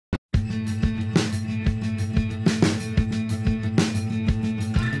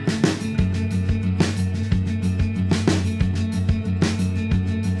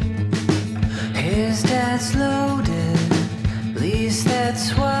that's loaded, at least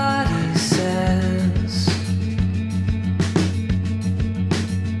that's what he says.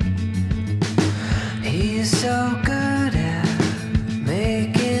 He's so good at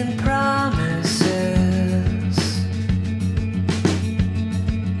making promises.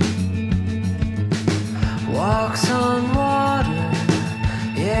 Walks on water,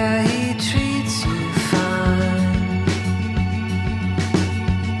 yeah, he treats you fine.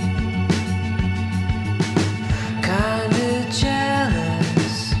 Kinda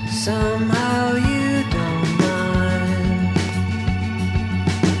jealous, somehow you don't mind.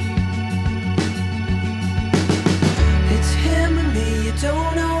 It's him and me, you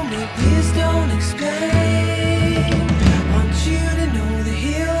don't know me, please don't explain. Want you to know that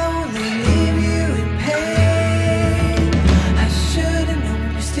he'll only leave you in pain. I should've known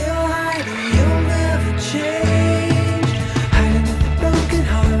you're still hiding, you'll never change. Hiding with a broken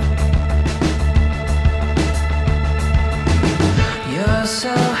heart. You're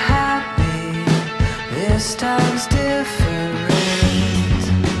so happy, this time's different.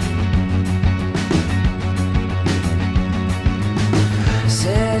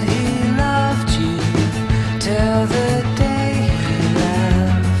 Said he loved you till the day he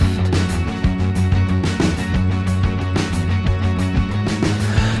left.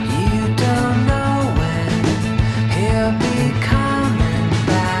 You don't know when he'll be coming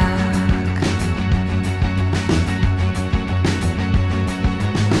back.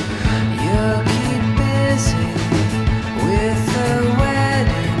 You'll keep busy with the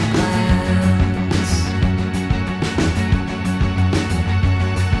wedding plans.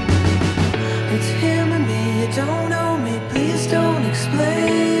 It's him and me, you don't know me, please don't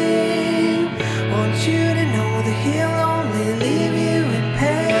explain. Want you to know that he'll only leave you in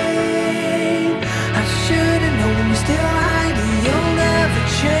pain. I should've known you're still hiding, you'll never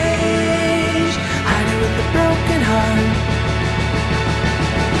change. Hiding with a broken heart.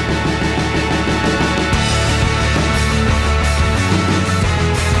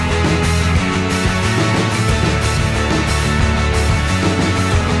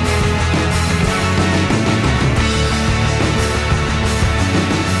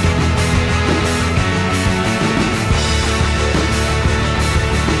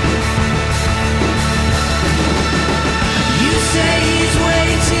 You say he's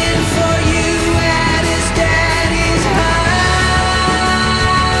waiting for you at his daddy's house.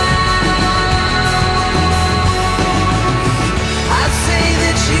 I say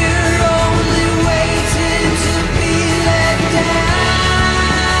that you're only waiting to be let down.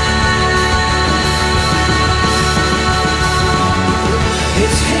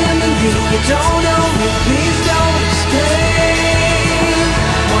 It's him and me, you don't